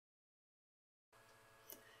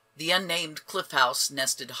The unnamed cliff house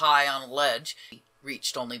nested high on a ledge,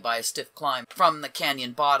 reached only by a stiff climb from the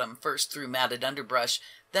canyon bottom, first through matted underbrush,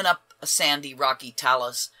 then up a sandy, rocky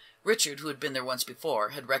talus. Richard, who had been there once before,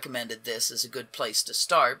 had recommended this as a good place to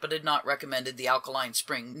start, but had not recommended the alkaline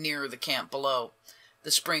spring near the camp below.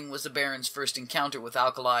 The spring was the Baron's first encounter with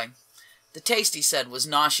alkali. The taste, he said, was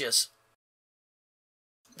nauseous.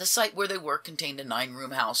 The site where they worked contained a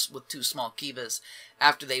 9-room house with 2 small kivas.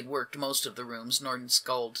 After they'd worked most of the rooms,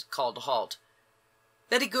 Nordenskjöld called a halt.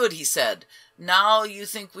 "Very good," he said. "Now you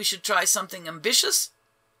think we should try something ambitious?"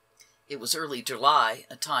 It was early July,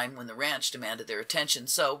 a time when the ranch demanded their attention,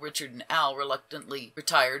 so Richard and Al reluctantly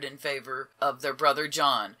retired in favor of their brother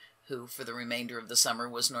John, who for the remainder of the summer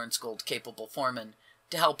was Nordenskjöld's capable foreman.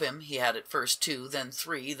 To help him, he had at first 2, then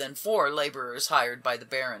 3, then 4 laborers hired by the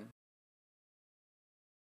Baron.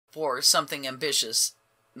 For something ambitious,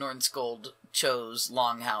 Nordenskjöld chose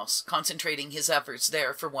Longhouse, concentrating his efforts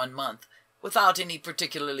there for 1 month, without any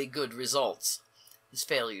particularly good results. His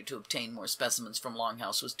failure to obtain more specimens from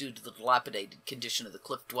Longhouse was due to the dilapidated condition of the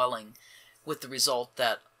cliff dwelling, with the result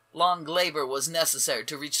that long labor was necessary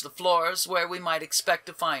to reach the floors where we might expect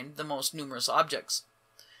to find the most numerous objects.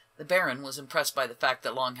 The Baron was impressed by the fact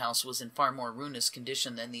that Longhouse was in far more ruinous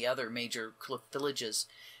condition than the other major cliff villages.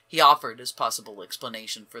 He offered, as possible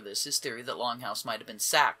explanation for this, his theory that Longhouse might have been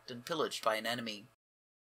sacked and pillaged by an enemy.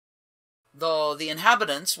 Though the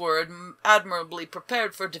inhabitants were admirably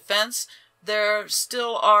prepared for defense, there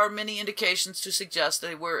still are many indications to suggest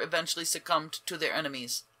they were eventually succumbed to their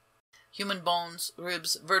enemies. Human bones,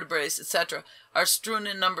 ribs, vertebrae, etc. are strewn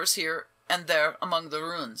in numbers here and there among the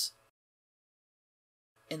ruins.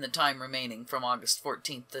 In the time remaining from August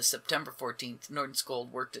 14th to September 14th, Nordenskjöld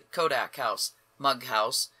worked at Kodak House, Mug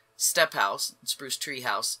House, Step House, and Spruce Tree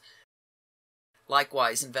House,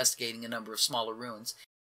 likewise investigating a number of smaller ruins.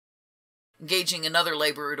 Engaging another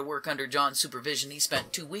laborer to work under John's supervision, he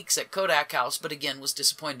spent 2 weeks at Kodak House, but again was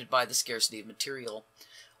disappointed by the scarcity of material.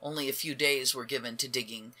 Only a few days were given to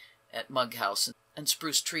digging at Mug House and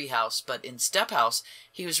Spruce Tree House, but in Step House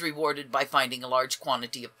he was rewarded by finding a large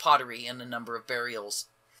quantity of pottery and a number of burials.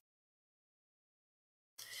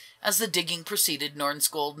 As the digging proceeded,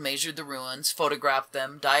 Nordenskjöld measured the ruins, photographed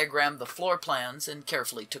them, diagrammed the floor plans, and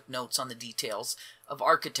carefully took notes on the details of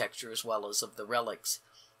architecture as well as of the relics.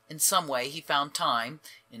 In some way he found time,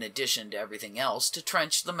 in addition to everything else, to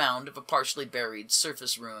trench the mound of a partially buried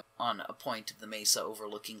surface ruin on a point of the mesa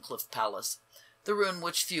overlooking Cliff Palace, the ruin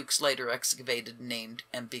which Fuchs later excavated and named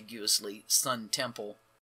ambiguously Sun Temple.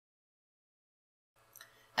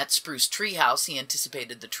 At Spruce Tree House, he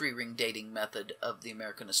anticipated the tree ring dating method of the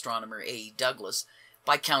American astronomer A.E. Douglas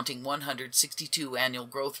by counting 162 annual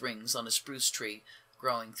growth rings on a spruce tree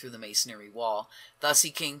growing through the masonry wall. Thus he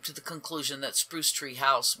came to the conclusion that Spruce Tree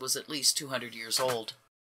House was at least 200 years old.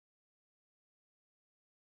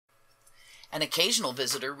 An occasional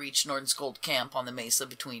visitor reached Nordenskjöld Camp on the mesa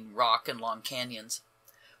between Rock and Long Canyons.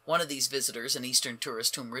 One of these visitors, an Eastern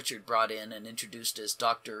tourist whom Richard brought in and introduced as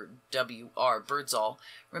Dr. W.R. Birdsall,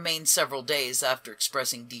 remained several days after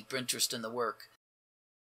expressing deep interest in the work.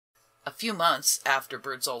 A few months after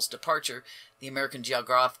Birdsall's departure, the American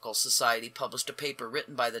Geographical Society published a paper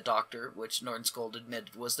written by the doctor, which Nordenskjöld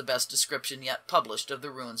admitted was the best description yet published of the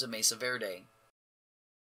ruins of Mesa Verde.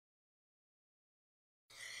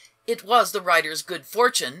 It was the writer's good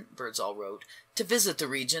fortune, Birdsall wrote, to visit the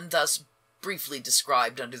region thus briefly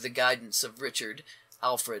described under the guidance of Richard,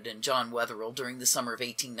 Alfred, and John Wetherill during the summer of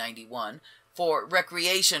 1891, for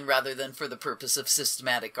recreation rather than for the purpose of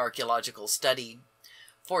systematic archaeological study.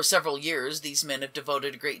 For several years, these men have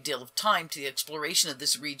devoted a great deal of time to the exploration of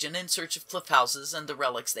this region in search of cliff houses and the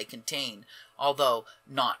relics they contain. Although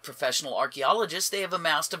not professional archaeologists, they have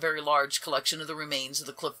amassed a very large collection of the remains of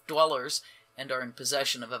the cliff dwellers and are in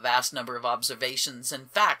possession of a vast number of observations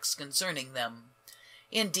and facts concerning them.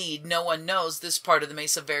 Indeed, no one knows this part of the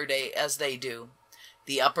Mesa Verde as they do.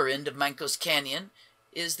 The upper end of Mancos Canyon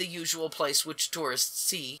is the usual place which tourists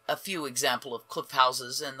see a few examples of cliff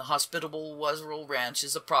houses, and the hospitable Wetherill Ranch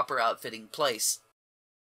is a proper outfitting place.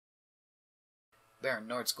 Baron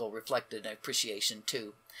Nordenskjöld reflected appreciation,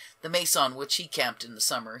 too. The mesa on which he camped in the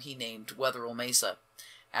summer he named Wetherill Mesa,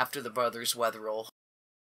 after the brothers Wetherill,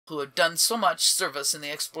 who had done so much service in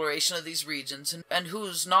the exploration of these regions, and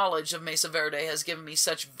whose knowledge of Mesa Verde has given me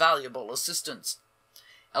such valuable assistance.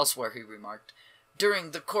 Elsewhere he remarked,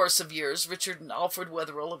 during the course of years, Richard and Alfred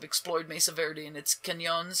Wetherill have explored Mesa Verde and its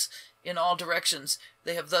canyons in all directions.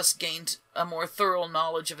 They have thus gained a more thorough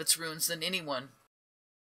knowledge of its ruins than anyone.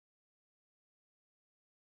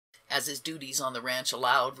 As his duties on the ranch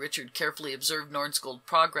allowed, Richard carefully observed Nordenskjöld's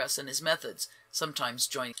progress and his methods, sometimes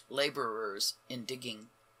joining laborers in digging.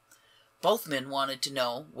 Both men wanted to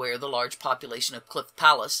know where the large population of Cliff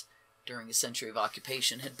Palace, during a century of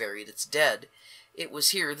occupation, had buried its dead. It was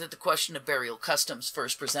here that the question of burial customs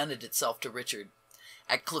first presented itself to Richard.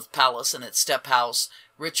 At Cliff Palace and at Step House,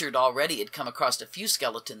 Richard already had come across a few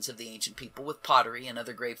skeletons of the ancient people with pottery and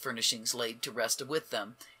other grave furnishings laid to rest with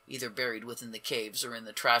them, either buried within the caves or in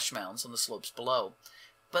the trash mounds on the slopes below.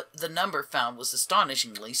 But the number found was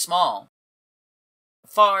astonishingly small.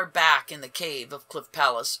 Far back in the cave of Cliff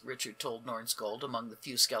Palace, Richard told Nordenskjöld, among the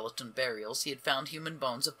few skeleton burials, he had found human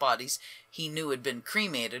bones of bodies he knew had been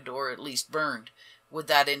cremated or at least burned. Would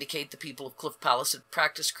that indicate the people of Cliff Palace had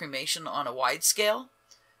practiced cremation on a wide scale?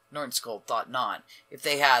 Nordenskjöld thought not. If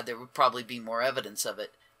they had, there would probably be more evidence of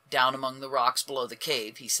it. Down among the rocks below the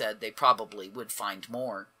cave, he said, they probably would find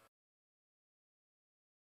more.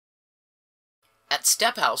 At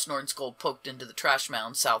Step House, Nordenskjöld poked into the trash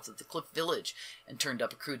mound south of the cliff village and turned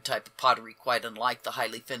up a crude type of pottery quite unlike the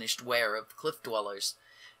highly finished ware of the cliff dwellers.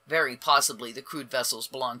 Very possibly the crude vessels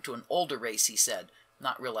belonged to an older race, he said,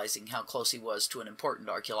 not realizing how close he was to an important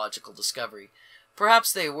archaeological discovery.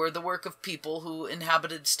 Perhaps they were the work of people who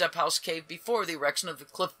inhabited Step House Cave before the erection of the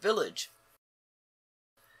cliff village.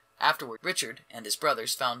 Afterward, Richard and his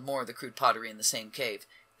brothers found more of the crude pottery in the same cave.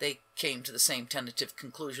 They came to the same tentative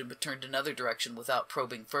conclusion, but turned another direction without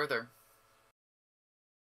probing further.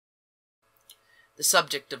 The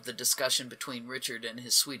subject of the discussion between Richard and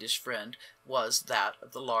his Swedish friend was that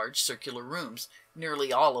of the large circular rooms,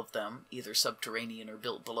 nearly all of them either subterranean or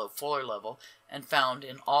built below floor level, and found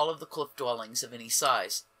in all of the cliff dwellings of any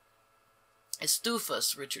size.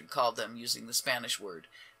 Estufas, Richard called them, using the Spanish word.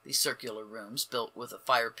 These circular rooms, built with a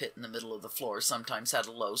fire pit in the middle of the floor, sometimes had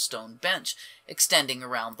a low stone bench extending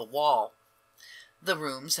around the wall. The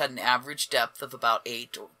rooms had an average depth of about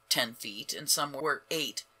 8 or 10 feet, and some were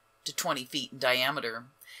 8 to 20 feet in diameter.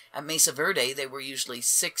 At Mesa Verde, they were usually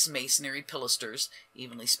 6 masonry pilasters,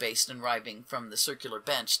 evenly spaced and rising from the circular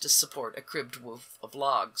bench to support a cribbed roof of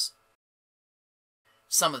logs.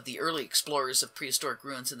 Some of the early explorers of prehistoric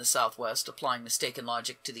ruins in the southwest, applying mistaken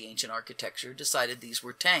logic to the ancient architecture, decided these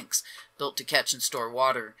were tanks built to catch and store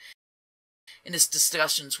water. In his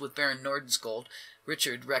discussions with Baron Nordenskjöld,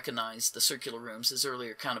 Richard recognized the circular rooms as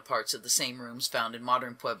earlier counterparts of the same rooms found in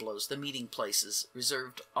modern pueblos, the meeting places,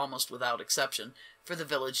 reserved almost without exception for the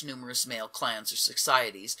village numerous male clans or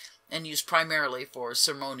societies, and used primarily for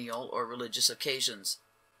ceremonial or religious occasions.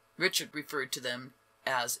 Richard referred to them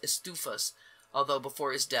as estufas, although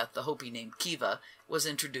before his death the Hopi named Kiva was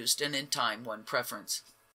introduced and in time won preference.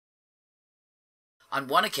 On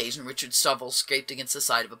one occasion, Richard's shovel scraped against the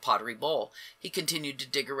side of a pottery bowl. He continued to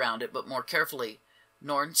dig around it, but more carefully.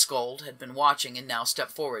 Nordenskjöld had been watching and now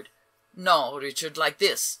stepped forward. "No, Richard, like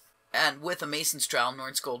this." And with a mason's trowel,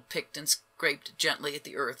 Nordenskjöld picked and scraped gently at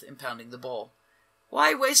the earth, impounding the bowl.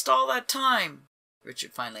 "Why waste all that time?"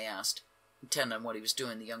 Richard finally asked. Intent on what he was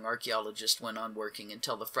doing, the young archaeologist went on working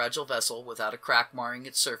until the fragile vessel, without a crack marring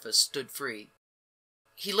its surface, stood free.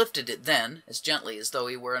 He lifted it then, as gently as though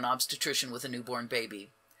he were an obstetrician with a newborn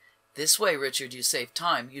baby. "This way, Richard, you save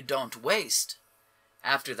time. You don't waste."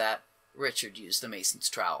 After that, Richard used the mason's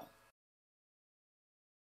trowel.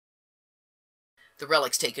 The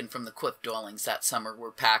relics taken from the cliff dwellings that summer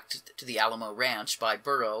were packed to the Alamo Ranch by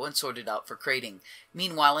burro and sorted out for crating.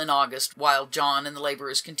 Meanwhile, in August, while John and the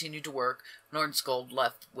laborers continued to work, Nordenskjöld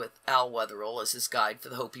left with Al Wetherill as his guide for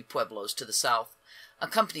the Hopi Pueblos to the south.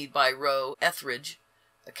 Accompanied by Roe Etheridge,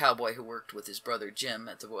 a cowboy who worked with his brother Jim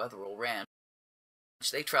at the Wetherill Ranch,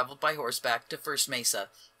 they traveled by horseback to First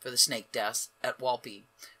Mesa for the snake dance at Walpi,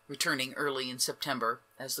 returning early in September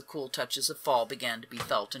as the cool touches of fall began to be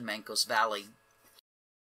felt in Mancos Valley.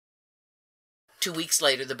 2 weeks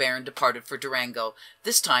later, the Baron departed for Durango,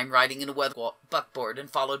 this time riding in a buckboard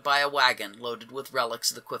and followed by a wagon loaded with relics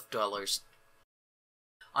of the cliff dwellers.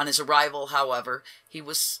 On his arrival, however, he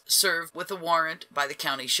was served with a warrant by the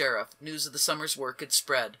county sheriff. News of the summer's work had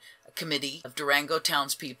spread. A committee of Durango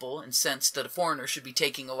townspeople, incensed that a foreigner should be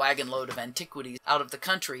taking a wagon load of antiquities out of the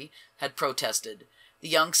country, had protested. The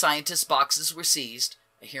young scientist's boxes were seized.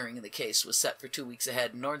 A hearing in the case was set for 2 weeks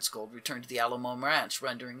ahead, and Nordenskjöld returned to the Alamo Ranch,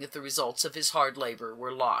 wondering if the results of his hard labor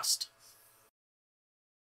were lost.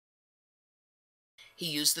 He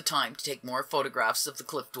used the time to take more photographs of the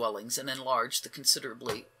cliff dwellings and enlarge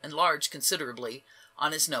considerably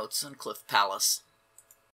on his notes on Cliff Palace.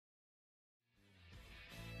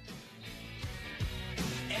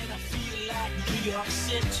 And I feel like New York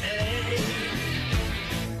City.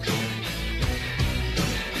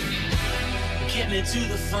 Get me to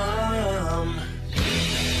the fun.